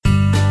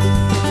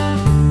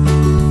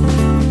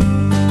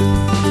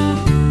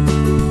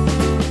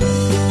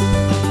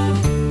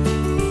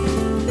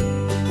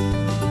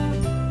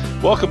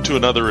Welcome to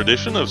another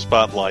edition of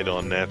Spotlight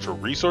on Natural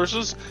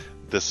Resources.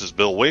 This is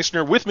Bill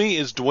Waisner. With me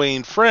is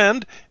Dwayne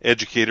Friend,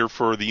 educator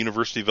for the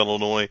University of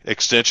Illinois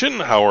Extension.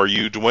 How are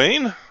you,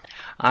 Dwayne?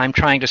 I'm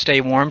trying to stay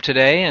warm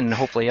today, and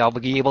hopefully I'll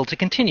be able to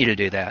continue to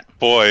do that.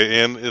 Boy,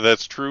 and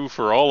that's true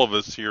for all of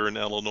us here in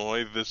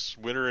Illinois. This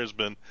winter has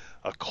been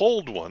a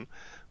cold one.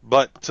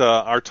 But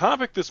our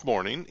topic this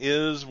morning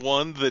is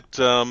one that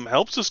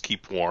helps us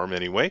keep warm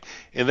anyway,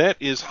 and that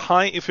is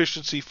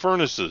high-efficiency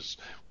furnaces.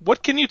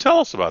 What can you tell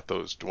us about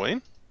those,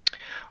 Dwayne?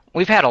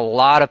 We've had a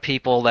lot of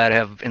people that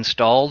have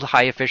installed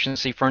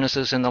high-efficiency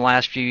furnaces in the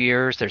last few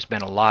years. There's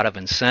been a lot of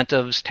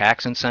incentives,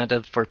 tax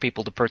incentives for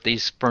people to put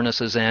these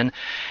furnaces in.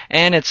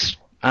 And it's,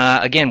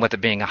 again, with it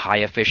being a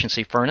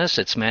high-efficiency furnace,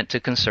 it's meant to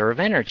conserve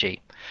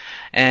energy.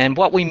 And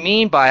what we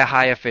mean by a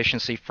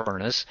high-efficiency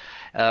furnace,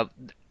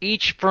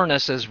 each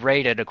furnace is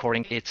rated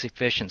according to its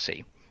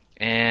efficiency.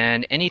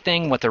 And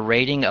anything with a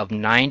rating of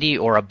 90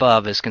 or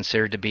above is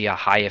considered to be a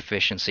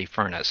high-efficiency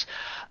furnace.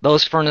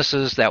 Those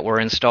furnaces that were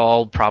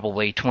installed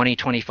probably 20,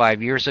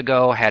 25 years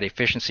ago had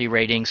efficiency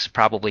ratings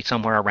probably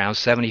somewhere around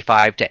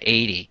 75 to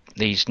 80.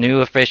 These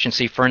new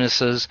efficiency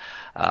furnaces,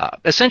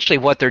 essentially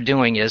what they're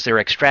doing is they're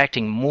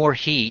extracting more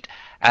heat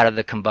out of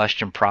the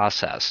combustion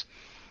process.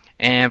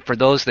 And for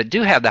those that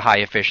do have the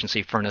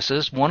high-efficiency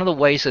furnaces, one of the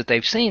ways that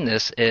they've seen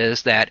this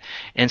is that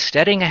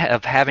instead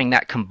of having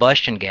that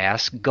combustion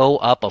gas go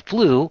up a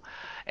flue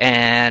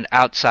and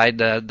outside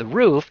the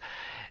roof,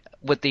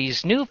 with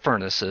these new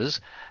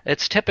furnaces,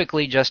 it's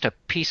typically just a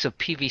piece of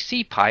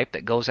PVC pipe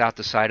that goes out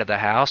the side of the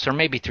house or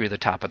maybe through the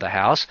top of the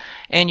house,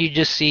 and you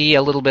just see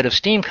a little bit of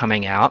steam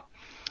coming out.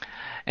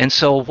 And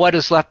so what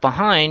is left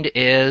behind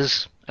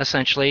is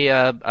essentially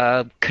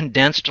a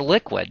condensed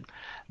liquid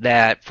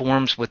that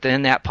forms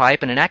within that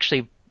pipe, and it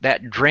actually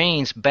that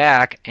drains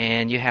back,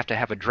 and you have to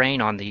have a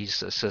drain on these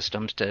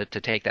systems to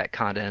take that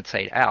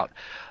condensate out.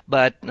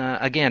 But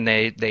again,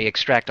 they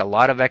extract a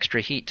lot of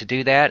extra heat to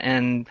do that,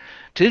 and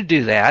to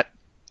do that,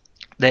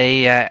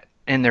 they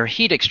in their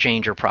heat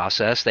exchanger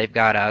process, they've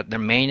got their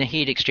main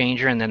heat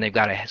exchanger, and then they've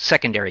got a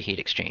secondary heat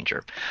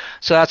exchanger.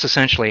 So that's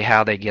essentially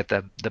how they get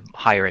the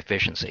higher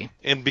efficiency.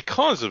 And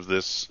because of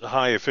this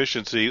high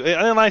efficiency,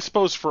 and I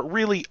suppose for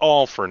really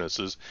all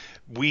furnaces,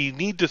 we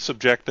need to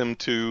subject them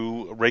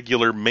to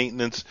regular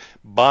maintenance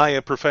by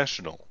a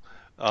professional.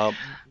 What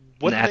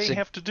do they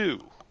have to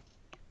do?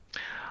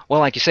 Well,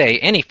 like you say,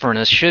 any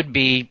furnace should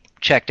be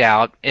checked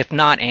out, if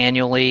not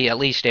annually, at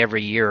least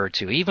every year or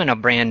two. Even a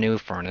brand new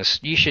furnace,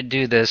 you should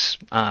do this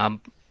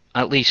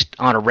at least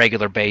on a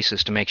regular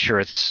basis to make sure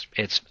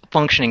it's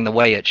functioning the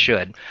way it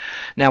should.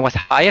 Now, with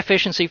high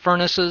efficiency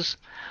furnaces,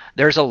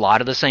 there's a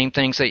lot of the same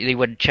things that you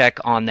would check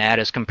on that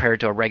as compared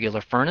to a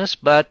regular furnace,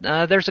 but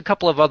there's a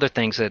couple of other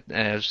things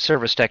that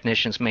service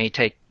technicians may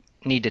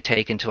need to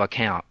take into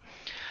account.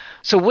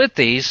 So with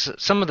these,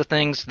 some of the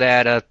things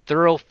that a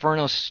thorough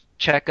furnace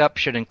checkup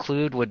should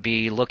include would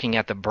be looking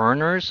at the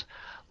burners,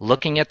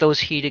 looking at those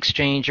heat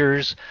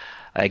exchangers,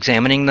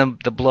 examining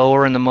the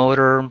blower and the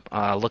motor,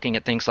 looking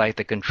at things like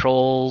the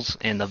controls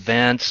and the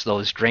vents,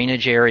 those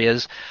drainage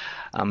areas.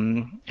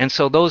 And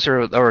so those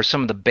are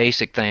some of the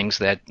basic things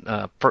that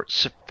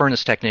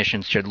furnace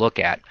technicians should look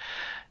at.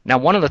 Now,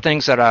 one of the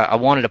things that I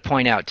wanted to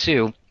point out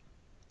too,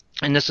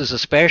 and this is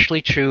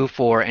especially true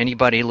for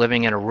anybody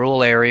living in a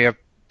rural area,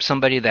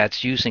 somebody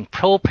that's using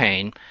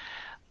propane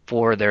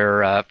for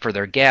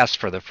their gas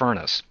for the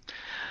furnace.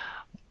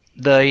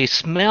 The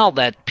smell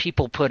that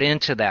people put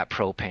into that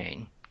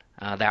propane,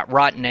 that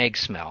rotten egg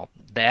smell,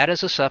 that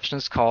is a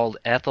substance called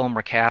ethyl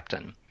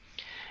mercaptan.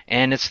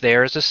 And it's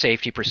there as a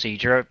safety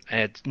procedure.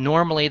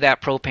 Normally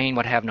that propane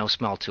would have no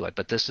smell to it,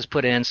 but this is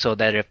put in so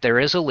that if there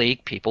is a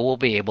leak, people will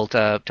be able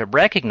to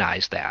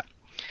recognize that.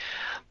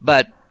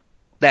 But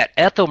that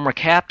ethyl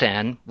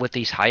mercaptan with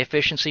these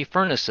high-efficiency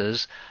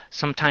furnaces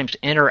sometimes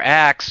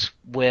interacts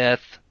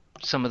with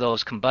some of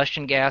those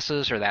combustion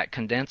gases or that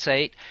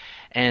condensate.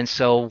 And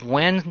so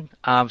when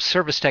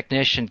service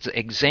technicians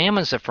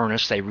examines the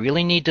furnace, they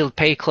really need to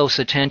pay close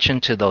attention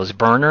to those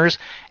burners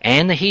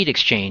and the heat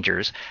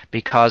exchangers,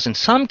 because in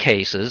some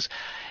cases,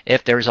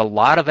 if there's a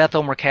lot of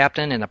ethyl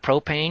mercaptan in the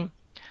propane,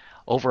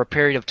 over a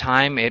period of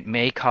time, it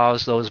may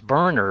cause those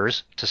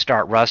burners to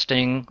start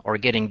rusting or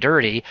getting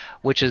dirty,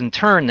 which in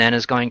turn then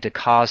is going to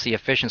cause the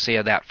efficiency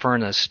of that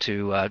furnace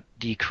to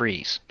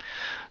decrease.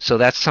 So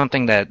that's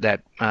something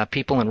that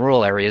people in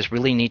rural areas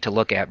really need to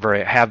look at,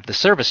 have the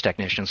service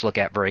technicians look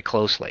at very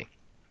closely.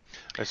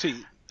 I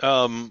see.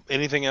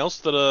 Anything else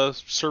that a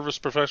service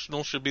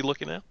professional should be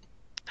looking at?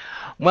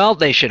 Well,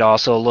 they should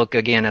also look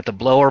again at the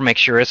blower, make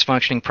sure it's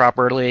functioning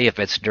properly. If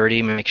it's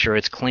dirty, make sure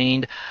it's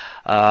cleaned.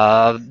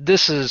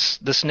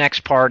 This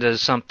next part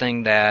is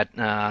something that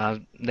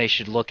they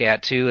should look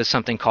at too, is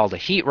something called a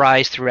heat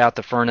rise throughout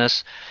the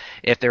furnace.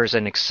 If there's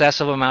an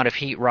excessive amount of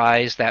heat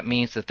rise, that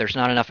means that there's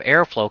not enough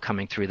airflow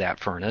coming through that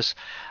furnace,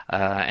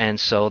 and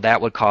so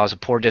that would cause a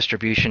poor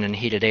distribution in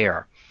heated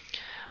air.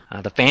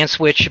 The fan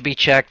switch should be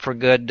checked for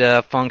good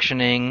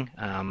functioning,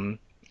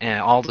 and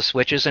all the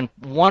switches. And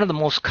one of the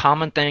most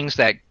common things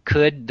that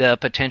could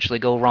potentially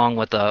go wrong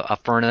with a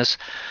furnace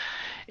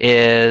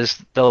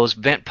is those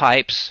vent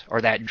pipes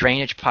or that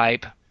drainage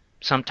pipe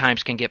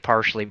sometimes can get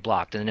partially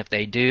blocked. And if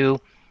they do,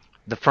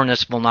 the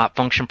furnace will not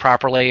function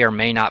properly or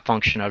may not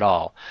function at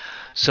all.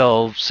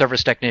 So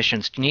service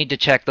technicians need to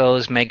check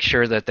those, make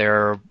sure that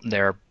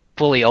they're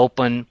fully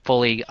open,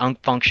 fully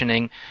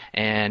functioning,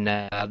 and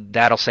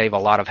that'll save a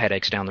lot of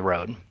headaches down the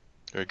road.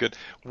 Very good.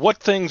 What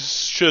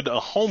things should a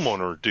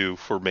homeowner do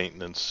for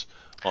maintenance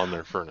on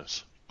their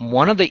furnace?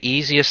 One of the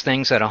easiest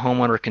things that a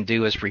homeowner can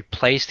do is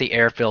replace the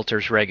air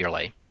filters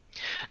regularly.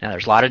 Now,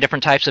 there's a lot of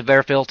different types of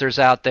air filters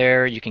out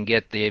there. You can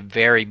get the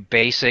very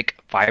basic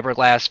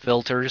fiberglass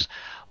filters,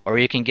 or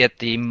you can get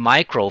the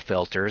micro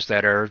filters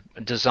that are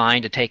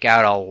designed to take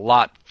out a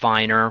lot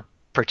finer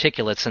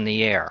particulates in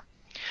the air.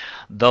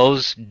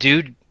 Those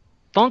do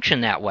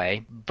function that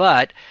way,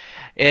 but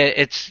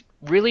it's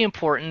really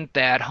important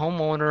that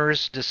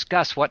homeowners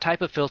discuss what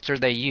type of filter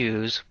they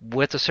use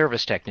with the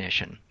service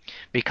technician,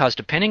 because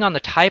depending on the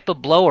type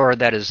of blower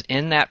that is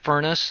in that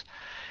furnace,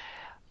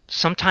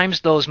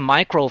 sometimes those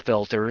micro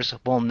filters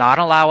will not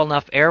allow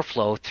enough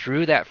airflow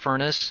through that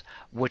furnace,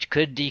 which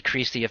could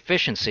decrease the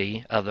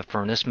efficiency of the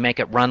furnace, make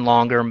it run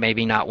longer,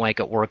 maybe not make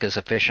it work as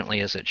efficiently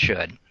as it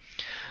should.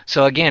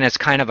 So again, it's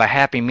kind of a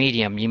happy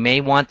medium. You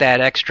may want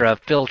that extra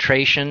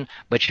filtration,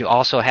 but you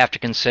also have to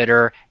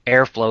consider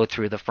airflow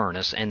through the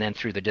furnace and then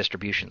through the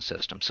distribution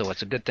system. So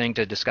it's a good thing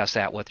to discuss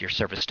that with your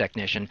service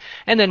technician.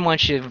 And then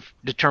once you've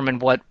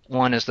determined what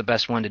one is the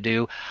best one to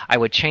do, I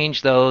would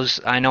change those.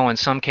 I know in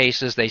some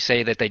cases they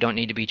say that they don't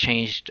need to be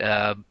changed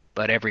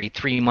but every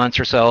 3 months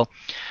or so.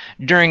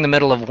 During the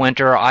middle of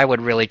winter, I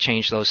would really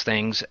change those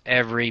things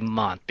every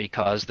month,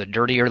 because the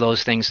dirtier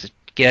those things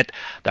get,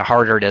 the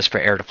harder it is for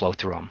air to flow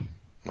through them.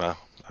 Wow,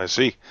 I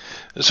see.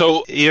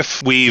 So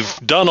if we've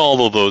done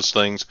all of those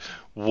things,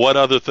 what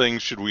other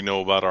things should we know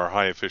about our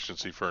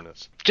high-efficiency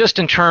furnace? Just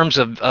in terms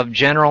of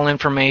general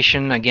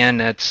information,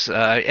 again, it's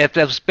if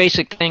those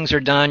basic things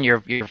are done,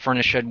 your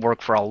furnace should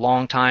work for a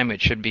long time.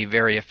 It should be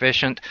very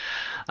efficient.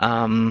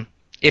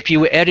 If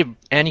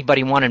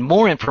anybody wanted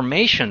more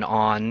information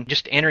on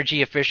just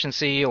energy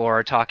efficiency,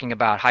 or talking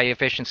about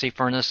high-efficiency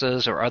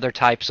furnaces or other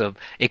types of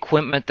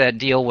equipment that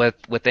deal with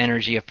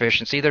energy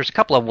efficiency, there's a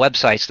couple of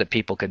websites that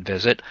people could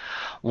visit.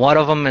 One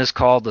of them is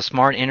called the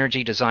Smart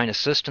Energy Design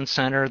Assistance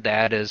Center.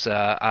 That is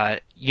a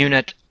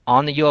unit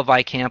on the U of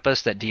I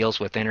campus that deals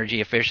with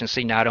energy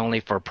efficiency, not only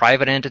for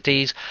private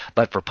entities,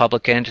 but for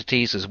public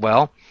entities as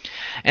well.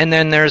 And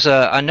then there's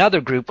another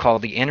group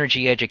called the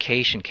Energy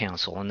Education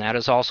Council, and that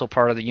is also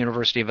part of the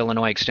University of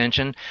Illinois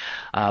Extension.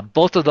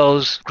 Both of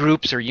those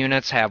groups or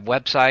units have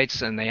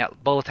websites, and they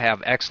both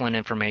have excellent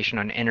information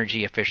on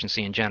energy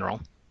efficiency in general.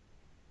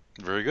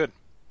 Very good.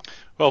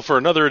 Well, for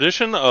another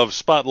edition of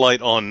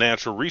Spotlight on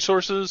Natural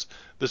Resources,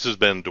 this has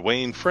been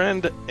Dwayne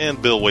Friend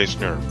and Bill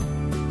Waisner.